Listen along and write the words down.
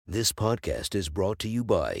This podcast is brought to you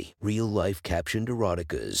by Real Life Captioned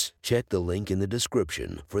Eroticas. Check the link in the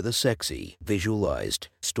description for the sexy, visualized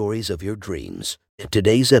stories of your dreams.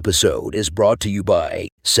 Today's episode is brought to you by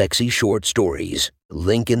Sexy Short Stories.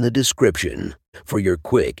 Link in the description for your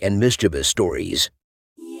quick and mischievous stories.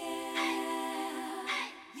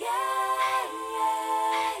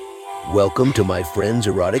 Welcome to my friend's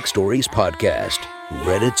Erotic Stories podcast,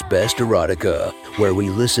 Reddit's Best Erotica, where we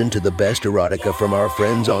listen to the best erotica from our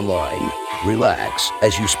friends online. Relax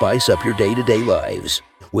as you spice up your day-to-day lives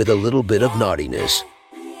with a little bit of naughtiness.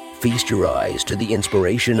 Feast your eyes to the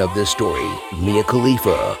inspiration of this story, Mia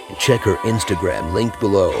Khalifa. Check her Instagram linked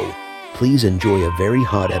below. Please enjoy a very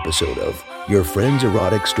hot episode of Your Friend's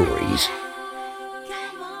Erotic Stories.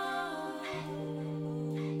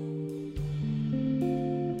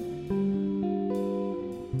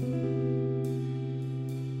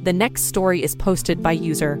 The next story is posted by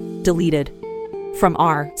user deleted from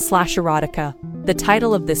r/erotica. The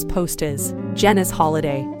title of this post is Jenna's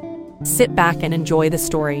Holiday. Sit back and enjoy the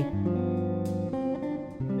story.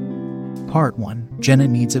 Part 1. Jenna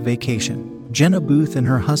needs a vacation. Jenna Booth and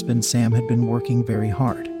her husband Sam had been working very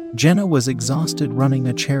hard. Jenna was exhausted running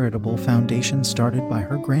a charitable foundation started by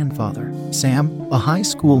her grandfather. Sam, a high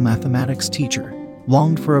school mathematics teacher,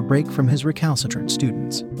 longed for a break from his recalcitrant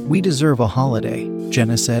students. "We deserve a holiday,"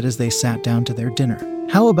 Jenna said as they sat down to their dinner.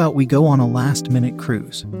 "How about we go on a last-minute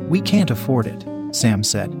cruise?" "We can't afford it," Sam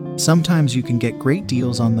said. "Sometimes you can get great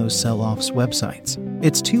deals on those sell-offs websites."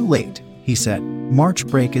 "It's too late," he said. "March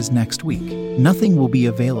break is next week. Nothing will be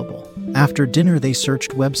available." After dinner they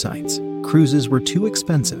searched websites. Cruises were too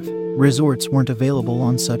expensive. Resorts weren't available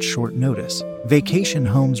on such short notice. Vacation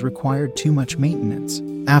homes required too much maintenance.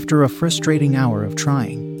 After a frustrating hour of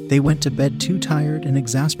trying, they went to bed too tired and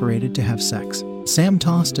exasperated to have sex. Sam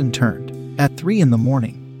tossed and turned. At 3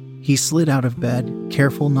 a.m, he slid out of bed,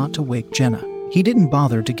 careful not to wake Jenna. He didn't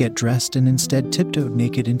bother to get dressed and instead tiptoed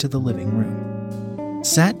naked into the living room.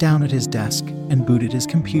 Sat down at his desk and booted his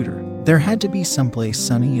computer. There had to be someplace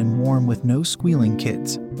sunny and warm with no squealing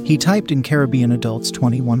kids. He typed in Caribbean adults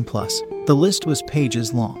 21+. The list was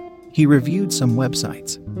pages long. He reviewed some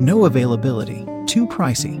websites. No availability. Too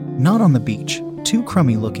pricey. Not on the beach. Too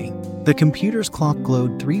crummy looking. The computer's clock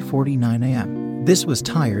glowed 3:49 a.m. This was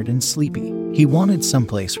tired and sleepy. He wanted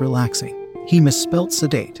someplace relaxing. He misspelt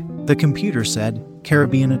sedate. The computer said,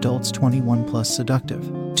 Caribbean adults 21+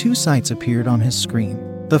 seductive. 2 sites appeared on his screen.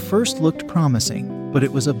 The first looked promising, but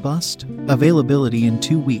it was a bust. Availability in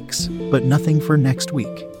 2 weeks, but nothing for next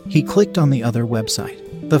week. He clicked on the other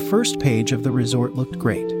website. The first page of the resort looked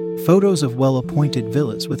great. Photos of well-appointed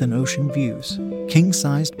villas with an ocean views,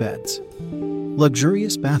 king-sized beds,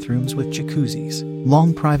 luxurious bathrooms with jacuzzis,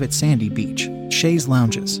 long private sandy beach, chaise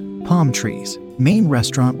lounges, palm trees, main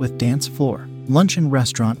restaurant with dance floor, luncheon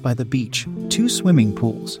restaurant by the beach, 2 swimming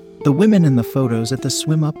pools. The women in the photos at the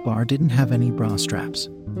swim-up bar didn't have any bra straps.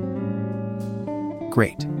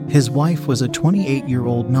 Great. His wife was a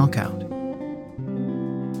 28-year-old knockout.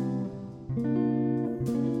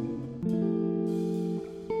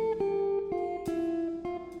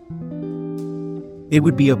 It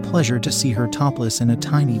would be a pleasure to see her topless in a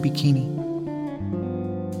tiny bikini.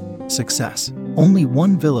 Success. Only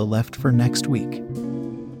 1 villa left for next week.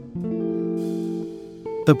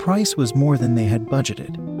 The price was more than they had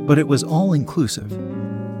budgeted, but it was all-inclusive.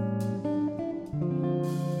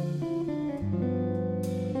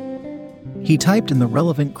 He typed in the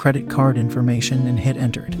relevant credit card information and hit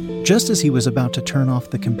entered. Just as he was about to turn off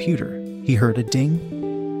the computer, he heard a ding.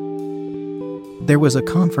 There was a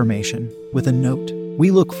confirmation with a note. "We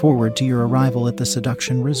look forward to your arrival at the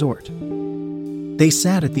Seduction Resort." They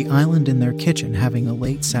sat at the island in their kitchen having a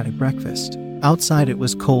late Saturday breakfast. Outside it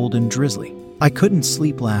was cold and drizzly. "I couldn't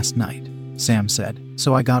sleep last night," Sam said,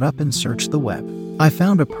 "so I got up and searched the web. I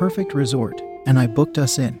found a perfect resort, and I booked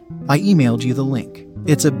us in. I emailed you the link.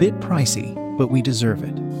 It's a bit pricey, but we deserve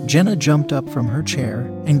it." Jenna jumped up from her chair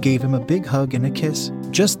and gave him a big hug and a kiss.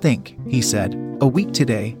 "Just think," he said, "a week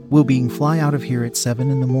today, we'll fly out of here at 7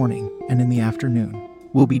 a.m, and in the afternoon,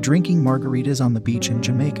 we'll be drinking margaritas on the beach in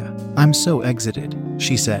Jamaica." "I'm so excited,"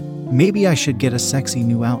 she said. "Maybe I should get a sexy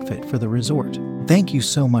new outfit for the resort." "Thank you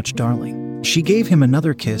so much, darling." She gave him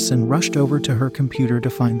another kiss and rushed over to her computer to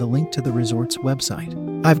find the link to the resort's website.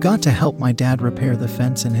 "I've got to help my dad repair the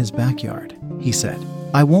fence in his backyard," he said.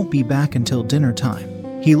 "I won't be back until dinner time."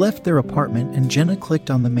 He left their apartment and Jenna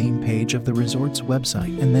clicked on the main page of the resort's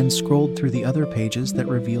website and then scrolled through the other pages that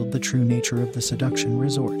revealed the true nature of the Seduction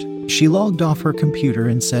Resort. She logged off her computer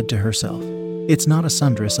and said to herself, "It's not a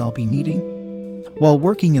sundress I'll be needing." While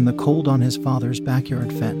working in the cold on his father's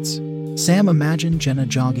backyard fence, Sam imagined Jenna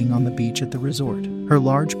jogging on the beach at the resort, her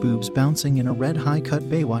large boobs bouncing in a red high-cut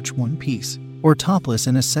Baywatch one-piece, or topless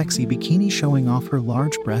in a sexy bikini showing off her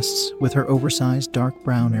large breasts with her oversized dark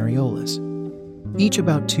brown areolas, each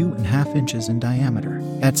about 2.5 inches in diameter.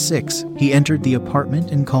 At 6, he entered the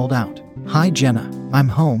apartment and called out, "Hi Jenna, I'm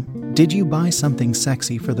home. Did you buy something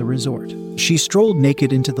sexy for the resort?" She strolled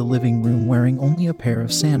naked into the living room wearing only a pair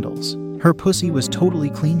of sandals. Her pussy was totally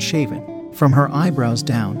clean-shaven. From her eyebrows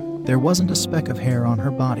down, there wasn't a speck of hair on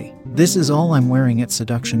her body. "This is all I'm wearing at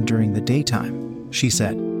Seduction during the daytime," she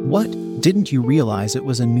said. "What? Didn't you realize it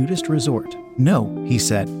was a nudist resort?" "No," he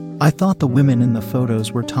said. "I thought the women in the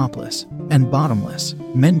photos were topless. And bottomless.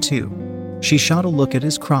 Men too." She shot a look at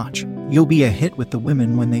his crotch. "You'll be a hit with the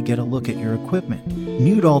women when they get a look at your equipment.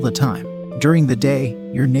 Nude all the time. During the day,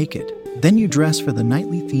 you're naked. Then you dress for the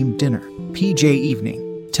nightly themed dinner. PJ evening.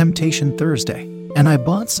 Temptation Thursday. And I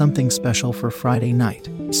bought something special for Friday night.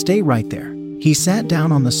 Stay right there." He sat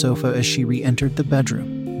down on the sofa as she re-entered the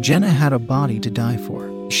bedroom. Jenna had a body to die for.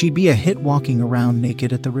 She'd be a hit walking around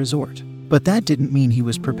naked at the resort. But that didn't mean he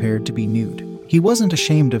was prepared to be nude. He wasn't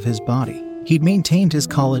ashamed of his body. He'd maintained his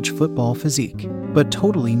college football physique, but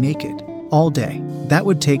totally naked, all day. That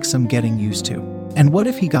would take some getting used to. And what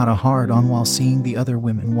if he got a hard-on while seeing the other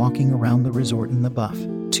women walking around the resort in the buff?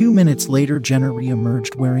 2 minutes later, Jenna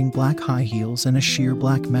re-emerged wearing black high heels and a sheer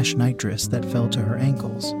black mesh nightdress that fell to her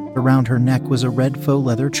ankles. Around her neck was a red faux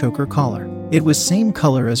leather choker collar. It was same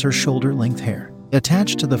color as her shoulder-length hair.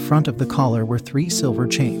 Attached to the front of the collar were 3 silver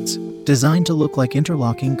chains, designed to look like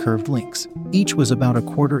interlocking curved links. Each was about a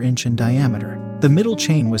 1/4 inch in diameter. The middle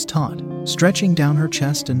chain was taut, stretching down her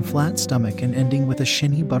chest and flat stomach and ending with a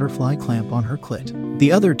shiny butterfly clamp on her clit.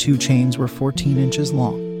 The other 2 chains were 14 inches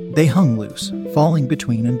long. They hung loose, falling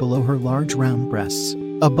between and below her large round breasts.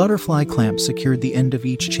 A butterfly clamp secured the end of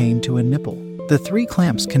each chain to a nipple. The 3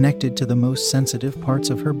 clamps connected to the most sensitive parts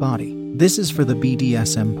of her body. "This is for the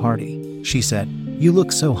BDSM party," she said. "You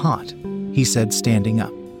look so hot," he said, standing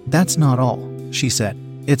up. "That's not all," she said.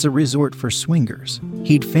 "It's a resort for swingers."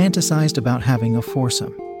 He'd fantasized about having a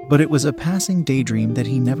foursome, but it was a passing daydream that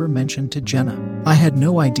he never mentioned to Jenna. "I had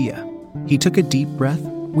no idea." He took a deep breath.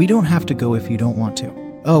 "We don't have to go if you don't want to."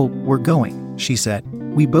 "Oh, we're going," she said.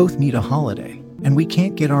 "We both need a holiday, and we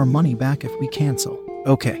can't get our money back if we cancel."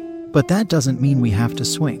 "Okay, but that doesn't mean we have to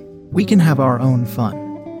swing. We can have our own fun.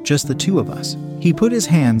 Just the 2 of us." He put his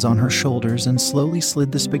hands on her shoulders and slowly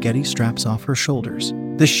slid the spaghetti straps off her shoulders.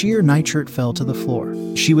 The sheer nightshirt fell to the floor.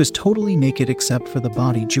 She was totally naked except for the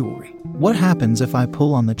body jewelry. "What happens if I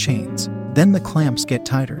pull on the chains? Then the clamps get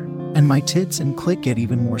tighter, and my tits and clit get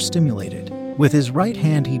even more stimulated." With his right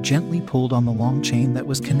hand, he gently pulled on the long chain that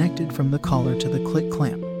was connected from the collar to the clit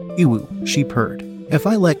clamp. "Ew," she purred. "If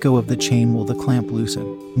I let go of the chain, will the clamp loosen?"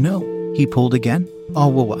 "No." He pulled again.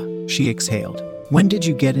 "Awwa," she exhaled. "When did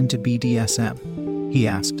you get into BDSM?" he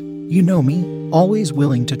asked. "You know me, always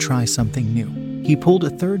willing to try something new." He pulled a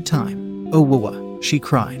 3rd time. "Awwa," she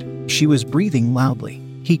cried. She was breathing loudly.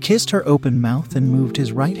 He kissed her open mouth and moved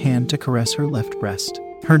his right hand to caress her left breast.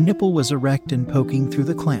 Her nipple was erect and poking through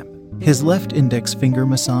the clamp. His left index finger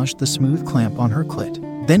massaged the smooth clamp on her clit.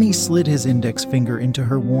 Then he slid his index finger into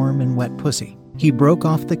her warm and wet pussy. He broke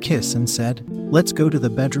off the kiss and said, "Let's go to the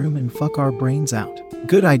bedroom and fuck our brains out."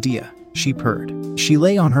 "Good idea," she purred. She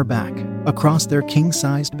lay on her back, across their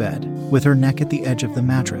king-sized bed, with her neck at the edge of the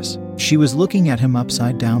mattress. She was looking at him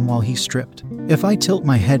upside down while he stripped. "If I tilt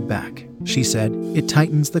my head back," she said, "it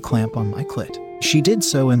tightens the clamp on my clit." She did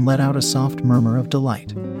so and let out a soft murmur of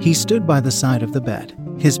delight. He stood by the side of the bed.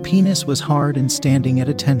 His penis was hard and standing at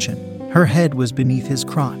attention. Her head was beneath his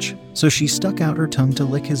crotch, so she stuck out her tongue to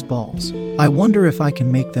lick his balls. "I wonder if I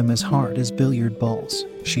can make them as hard as billiard balls,"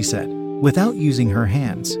 she said. Without using her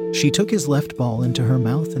hands, she took his left ball into her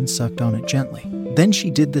mouth and sucked on it gently. Then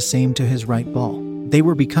she did the same to his right ball. They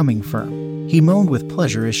were becoming firm. He moaned with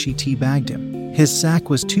pleasure as she teabagged him. His sack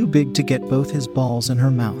was too big to get both his balls in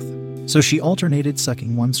her mouth, so she alternated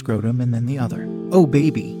sucking one scrotum and then the other. "Oh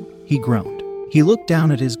baby," he groaned. He looked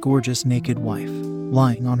down at his gorgeous naked wife,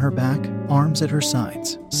 lying on her back, arms at her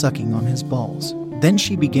sides, sucking on his balls. Then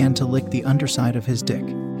she began to lick the underside of his dick.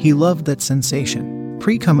 He loved that sensation.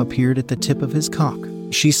 Pre-cum appeared at the tip of his cock.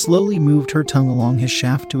 She slowly moved her tongue along his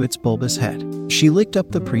shaft to its bulbous head. She licked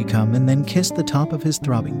up the pre-cum and then kissed the top of his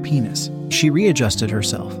throbbing penis. She readjusted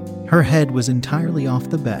herself. Her head was entirely off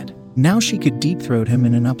the bed. Now she could deep-throat him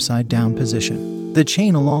in an upside-down position. The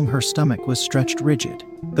chain along her stomach was stretched rigid,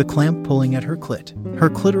 the clamp pulling at her clit. Her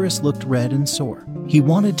clitoris looked red and sore. He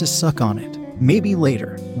wanted to suck on it. Maybe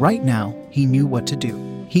later. Right now, he knew what to do.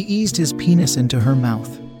 He eased his penis into her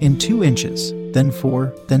mouth, in 2 inches, then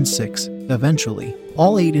 4, then 6. Eventually,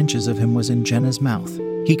 all 8 inches of him was in Jenna's mouth.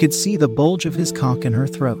 He could see the bulge of his cock in her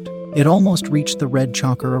throat. It almost reached the red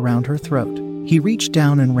choker around her throat. He reached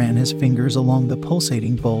down and ran his fingers along the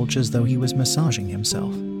pulsating bulge as though he was massaging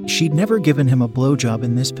himself. She'd never given him a blowjob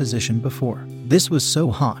in this position before. This was so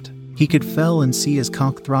hot. He could feel and see his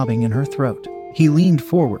cock throbbing in her throat. He leaned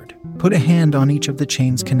forward, put a hand on each of the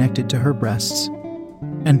chains connected to her breasts,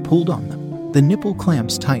 and pulled on them. The nipple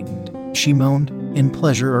clamps tightened. She moaned, in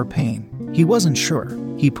pleasure or pain. He wasn't sure.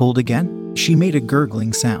 He pulled again. She made a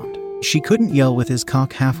gurgling sound. She couldn't yell with his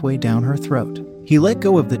cock halfway down her throat. He let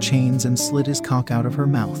go of the chains and slid his cock out of her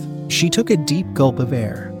mouth. She took a deep gulp of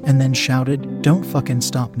air and then shouted, "Don't fucking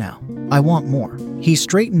stop now. I want more." He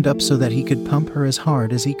straightened up so that he could pump her as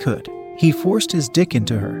hard as he could. He forced his dick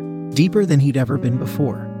into her, deeper than he'd ever been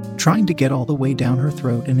before, trying to get all the way down her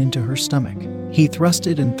throat and into her stomach. He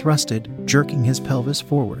thrusted and thrusted, jerking his pelvis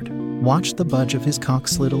forward. Watched the budge of his cock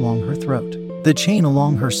slid along her throat. The chain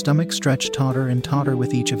along her stomach stretched tauter and tauter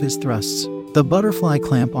with each of his thrusts. The butterfly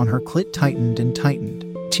clamp on her clit tightened and tightened.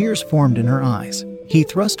 Tears formed in her eyes. He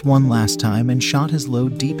thrust one last time and shot his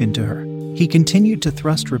load deep into her. He continued to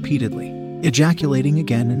thrust repeatedly, ejaculating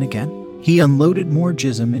again and again. He unloaded more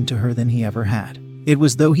jism into her than he ever had. It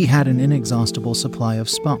was though he had an inexhaustible supply of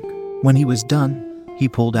spunk. When he was done, he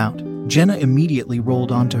pulled out. Jenna immediately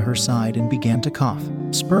rolled onto her side and began to cough.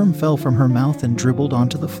 Sperm fell from her mouth and dribbled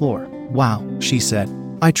onto the floor. "Wow," she said.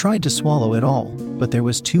 "I tried to swallow it all, but there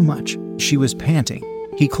was too much." She was panting.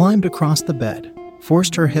 He climbed across the bed,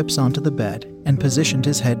 forced her hips onto the bed, and positioned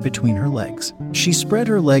his head between her legs. She spread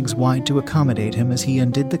her legs wide to accommodate him as he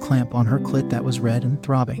undid the clamp on her clit that was red and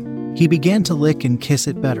throbbing. He began to lick and kiss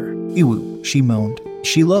it better. "Ew," she moaned.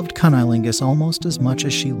 She loved cunnilingus almost as much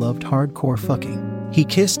as she loved hardcore fucking. He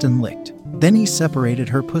kissed and licked. Then he separated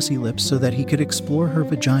her pussy lips so that he could explore her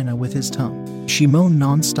vagina with his tongue. She moaned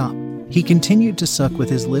non-stop. He continued to suck with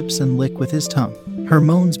his lips and lick with his tongue. Her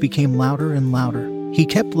moans became louder and louder. He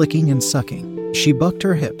kept licking and sucking. She bucked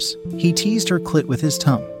her hips. He teased her clit with his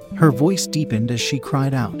tongue. Her voice deepened as she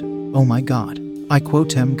cried out, "Oh my God. I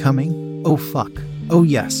quote am coming? Oh fuck. Oh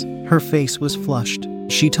yes." Her face was flushed.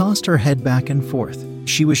 She tossed her head back and forth.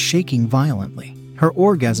 She was shaking violently. Her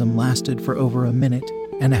orgasm lasted for over a minute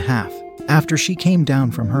and a half. After she came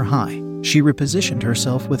down from her high, she repositioned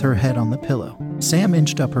herself with her head on the pillow. Sam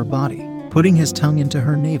inched up her body, putting his tongue into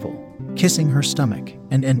her navel, kissing her stomach,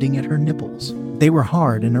 and ending at her nipples. They were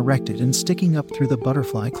hard and erected and sticking up through the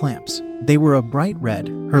butterfly clamps. They were a bright red,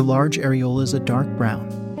 her large areolas a dark brown.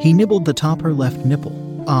 He nibbled the top her left nipple.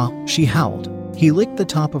 "Ah," she howled. He licked the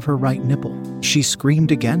top of her right nipple. She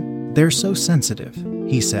screamed again. "They're so sensitive,"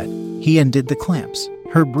 he said. He undid the clamps.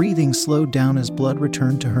 Her breathing slowed down as blood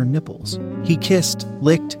returned to her nipples. He kissed,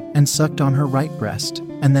 licked, and sucked on her right breast,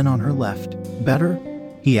 and then on her left. "Better?"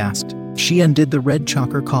 he asked. She undid the red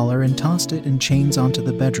choker collar and tossed it in chains onto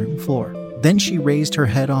the bedroom floor. Then she raised her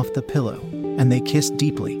head off the pillow, and they kissed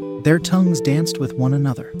deeply. Their tongues danced with one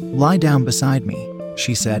another. "Lie down beside me,"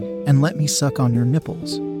 she said, "and let me suck on your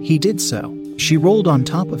nipples." He did so. She rolled on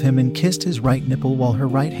top of him and kissed his right nipple while her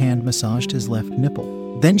right hand massaged his left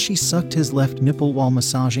nipple. Then she sucked his left nipple while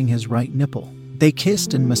massaging his right nipple. They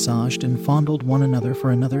kissed and massaged and fondled one another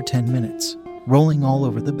for another 10 minutes, rolling all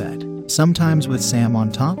over the bed, sometimes with Sam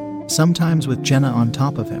on top, sometimes with Jenna on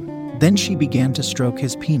top of him. Then she began to stroke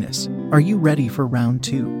his penis. "Are you ready for round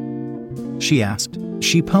 2?" she asked.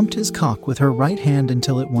 She pumped his cock with her right hand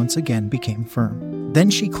until it once again became firm.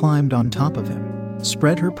 Then she climbed on top of him,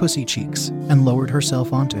 spread her pussy cheeks, and lowered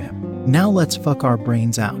herself onto him. "Now let's fuck our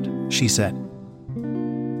brains out," she said.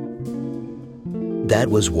 That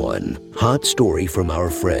was one hot story from our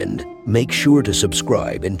friend. Make sure to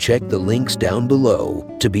subscribe and check the links down below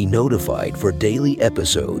to be notified for daily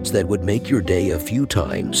episodes that would make your day a few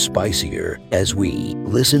times spicier as we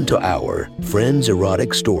listen to our friends'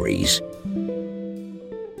 erotic stories.